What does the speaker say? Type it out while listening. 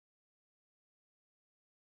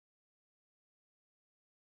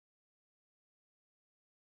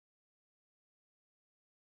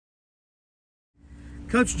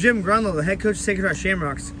Coach Jim Grunlow, the head coach of Sacred Heart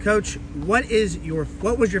Shamrocks. Coach, what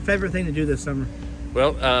was your favorite thing to do this summer?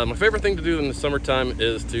 Well, my favorite thing to do in the summertime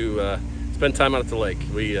is to spend time out at the lake.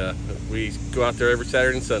 We go out there every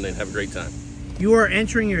Saturday and Sunday and have a great time. You are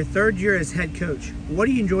entering your third year as head coach. What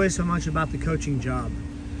do you enjoy so much about the coaching job?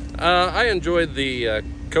 I enjoy the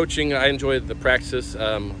coaching. I enjoy the practices.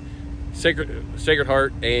 Sacred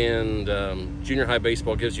Heart and junior high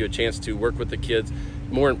baseball gives you a chance to work with the kids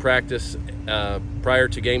more in practice prior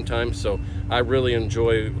to game time. So I really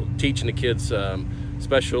enjoy teaching the kids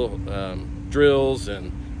special drills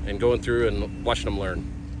and going through and watching them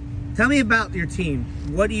learn. Tell me about your team.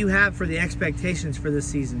 What do you have for the expectations for this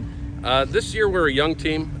season? This year we're a young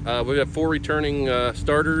team. We have 4 returning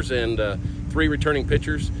starters and 3 returning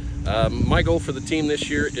pitchers. My goal for the team this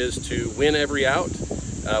year is to win every out,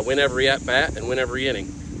 win every at-bat, and win every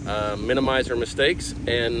inning. Minimize our mistakes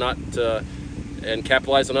and and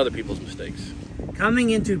capitalize on other people's mistakes. Coming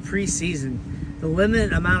into preseason, the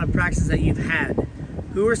limited amount of practices that you've had,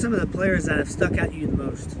 who are some of the players that have stuck out to you the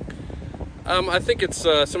most? I think it's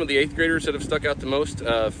some of the 8th graders that have stuck out the most.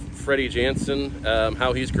 Freddie Jansen,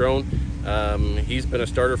 how he's grown. He's been a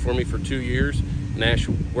starter for me for 2 years. Nash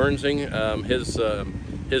Wernsing,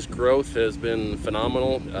 his growth has been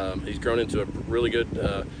phenomenal. He's grown into a really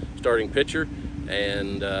good starting pitcher.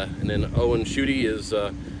 And then Owen Schutte is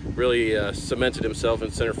really cemented himself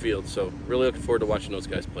in center field. So really looking forward to watching those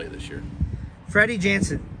guys play this year. Freddie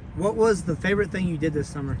Jansen, what was the favorite thing you did this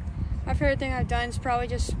summer? My favorite thing I've done is probably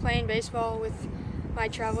just playing baseball with my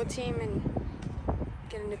travel team and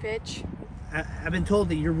getting to pitch. I've been told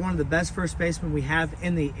that you're one of the best first basemen we have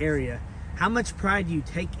in the area. How much pride do you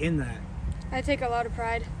take in that? I take a lot of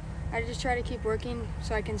pride. I just try to keep working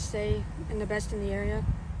so I can stay in the best in the area.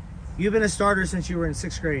 You've been a starter since you were in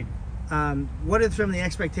 6th grade. What are some of the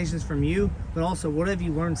expectations from you, but also what have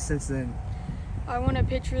you learned since then? I want to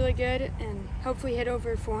pitch really good and hopefully hit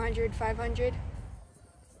over 400, 500.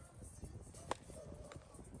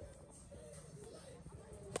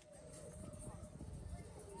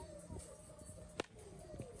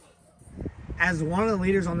 As one of the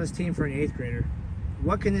leaders on this team for an 8th grader,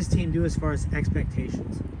 what can this team do as far as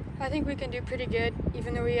expectations? I think we can do pretty good,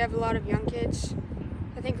 even though we have a lot of young kids.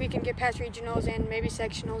 I think we can get past regionals and maybe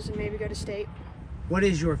sectionals and maybe go to state. What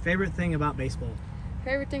is your favorite thing about baseball?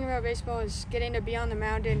 Favorite thing about baseball is getting to be on the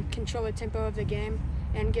mound and control the tempo of the game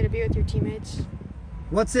and get to be with your teammates.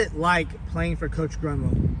 What's it like playing for Coach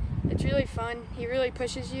Grunlow? It's really fun. He really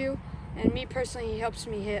pushes you, and me personally, he helps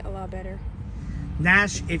me hit a lot better.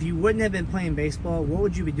 Nash, if you wouldn't have been playing baseball, what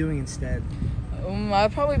would you be doing instead?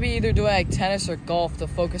 I'd probably be either doing like tennis or golf to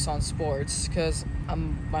focus on sports because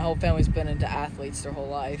my whole family's been into athletes their whole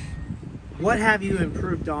life. What have you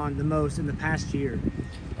improved on the most in the past year?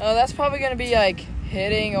 That's probably going to be like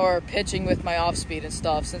hitting or pitching with my off speed and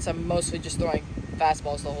stuff since I'm mostly just throwing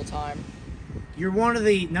fastballs the whole time. You're one of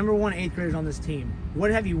the number 1 8th graders on this team. What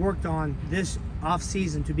have you worked on this off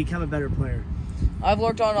season to become a better player? I've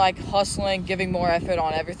worked on like hustling, giving more effort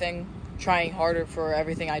on everything, trying harder for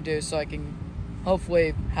everything I do so I can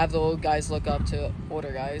hopefully have the old guys look up to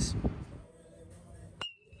older guys.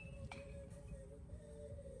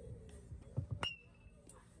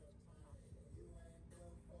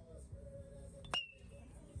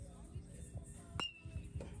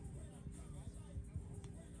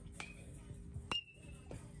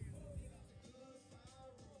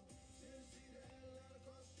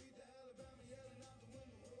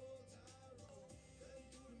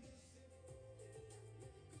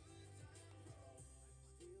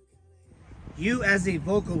 You as a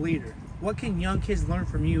vocal leader, what can young kids learn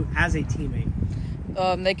from you as a teammate?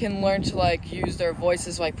 They can learn to like use their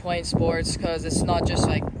voices like playing sports because it's not just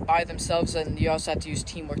like by themselves, and you also have to use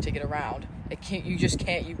teamwork to get around. You just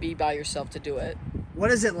can't be by yourself to do it.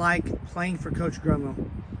 What is it like playing for Coach Grunlow?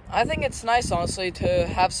 I think it's nice, honestly, to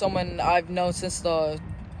have someone I've known since the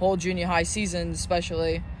whole junior high season,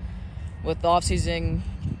 especially with the off season,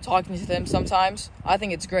 talking to them sometimes. I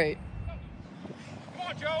think it's great. Come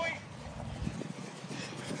on, Joey.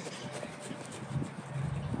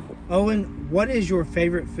 Owen, what is your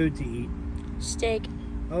favorite food to eat? Steak.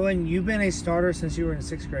 Owen, you've been a starter since you were in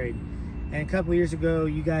 6th grade, and a couple years ago,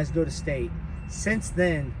 you guys go to state. Since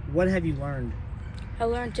then, what have you learned? I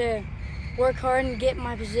learned to work hard and get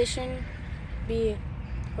my position, be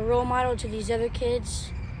a role model to these other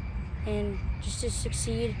kids, and just to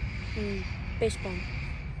succeed in baseball.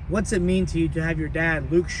 What's it mean to you to have your dad,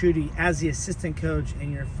 Luke Schutte, as the assistant coach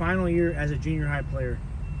in your final year as a junior high player?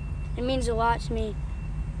 It means a lot to me.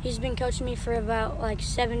 He's been coaching me for about like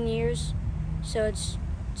 7 years, so it's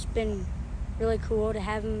been really cool to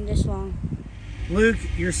have him this long. Luke,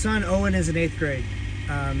 your son Owen is in 8th grade.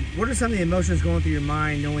 What are some of the emotions going through your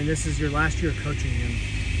mind knowing this is your last year coaching him?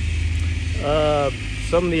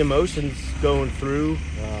 Some of the emotions going through,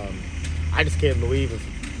 I just can't believe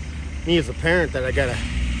me as a parent that I got a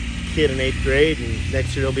kid in 8th grade and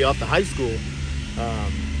next year he'll be off to high school.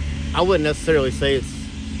 I wouldn't necessarily say it's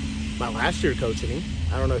my last year coaching him.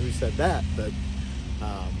 I don't know who said that, but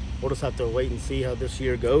we'll just have to wait and see how this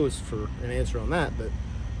year goes for an answer on that.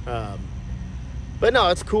 But no,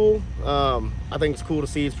 it's cool. I think it's cool to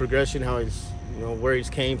see his progression, how he's, where he's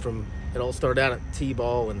came from. It all started out at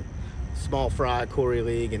T-ball and small fry Corey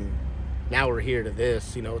League, and now we're here to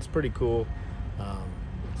this. It's pretty cool.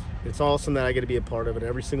 It's awesome that I get to be a part of it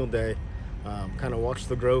every single day. Kind of watch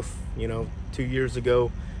the growth. 2 years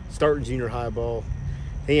ago, starting junior high ball,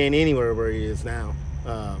 he ain't anywhere where he is now.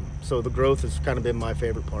 So the growth has kind of been my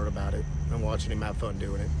favorite part about it. I'm watching him have fun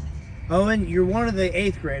doing it. Owen, you're one of the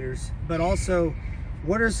 8th graders, but also,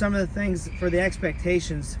 what are some of the things for the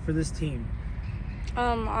expectations for this team?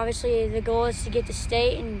 Obviously, the goal is to get to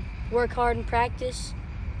state and work hard in practice,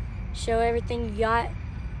 show everything you got.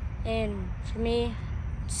 And for me,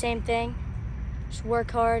 same thing. Just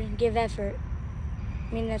work hard and give effort.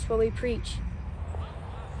 That's what we preach.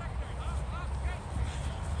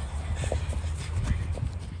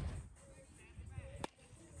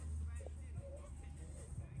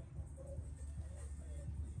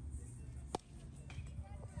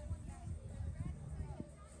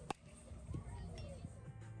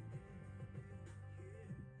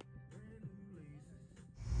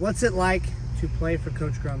 What's it like to play for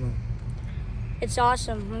Coach Grunlow? It's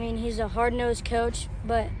awesome. He's a hard-nosed coach,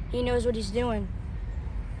 but he knows what he's doing.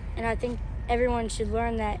 And I think everyone should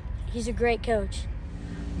learn that he's a great coach.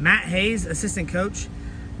 Matt Hayes, assistant coach.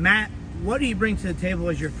 Matt, what do you bring to the table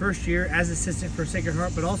as your first year as assistant for Sacred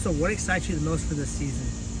Heart, but also what excites you the most for this season?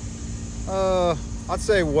 I'd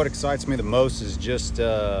say what excites me the most is just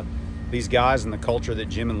these guys and the culture that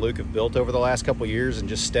Jim and Luke have built over the last couple of years, and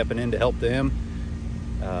just stepping in to help them.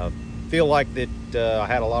 Feel like that I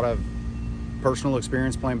had a lot of personal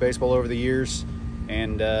experience playing baseball over the years,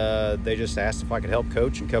 and they just asked if I could help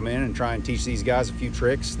coach and come in and try and teach these guys a few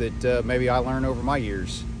tricks that maybe I learned over my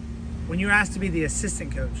years. When you were asked to be the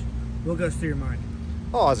assistant coach, what goes through your mind?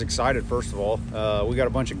 Oh, I was excited, first of all. We got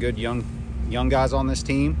a bunch of good young guys on this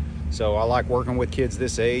team, so I like working with kids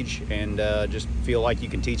this age, and just feel like you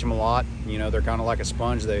can teach them a lot. They're kind of like a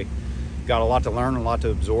sponge. They got a lot to learn and a lot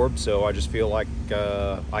to absorb, so I just feel like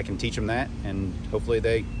I can teach them that, and hopefully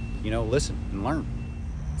they listen and learn.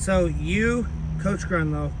 So you, Coach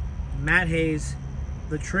Grunlow, Matt Hayes,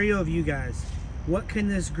 the trio of you guys, what can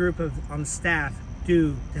this group on staff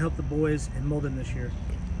do to help the boys and mold them this year?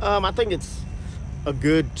 I think it's a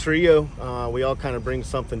good trio. We all kind of bring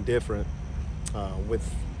something different. With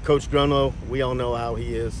Coach Grunlow, we all know how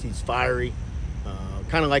he is. He's fiery,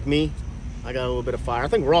 kind of like me. I got a little bit of fire. I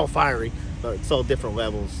think we're all fiery, but it's all different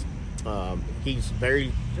levels. Coach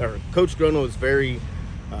Grunlow is very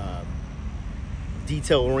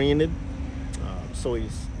detail-oriented. So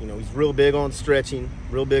he's real big on stretching,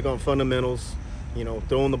 real big on fundamentals,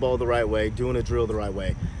 throwing the ball the right way, doing a drill the right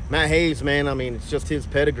way. Matt Hayes, man, it's just his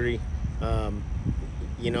pedigree,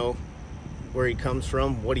 where he comes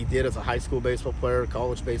from, what he did as a high school baseball player,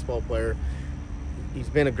 college baseball player. He's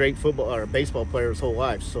been a great baseball player his whole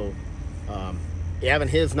life. So having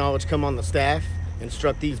his knowledge come on the staff,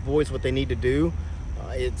 instruct these boys what they need to do,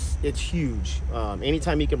 it's huge.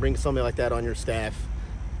 Anytime you can bring somebody like that on your staff,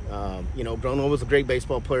 Grunlow was a great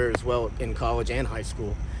baseball player as well in college and high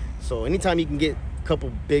school. So anytime you can get a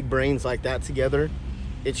couple big brains like that together,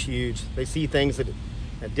 it's huge. They see things at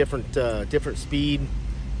different speed,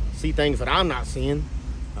 see things that I'm not seeing.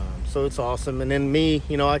 So it's awesome. And then me,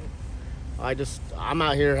 I'm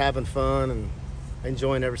out here having fun and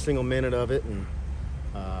enjoying every single minute of it, and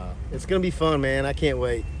it's gonna be fun, man. I can't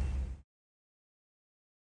wait.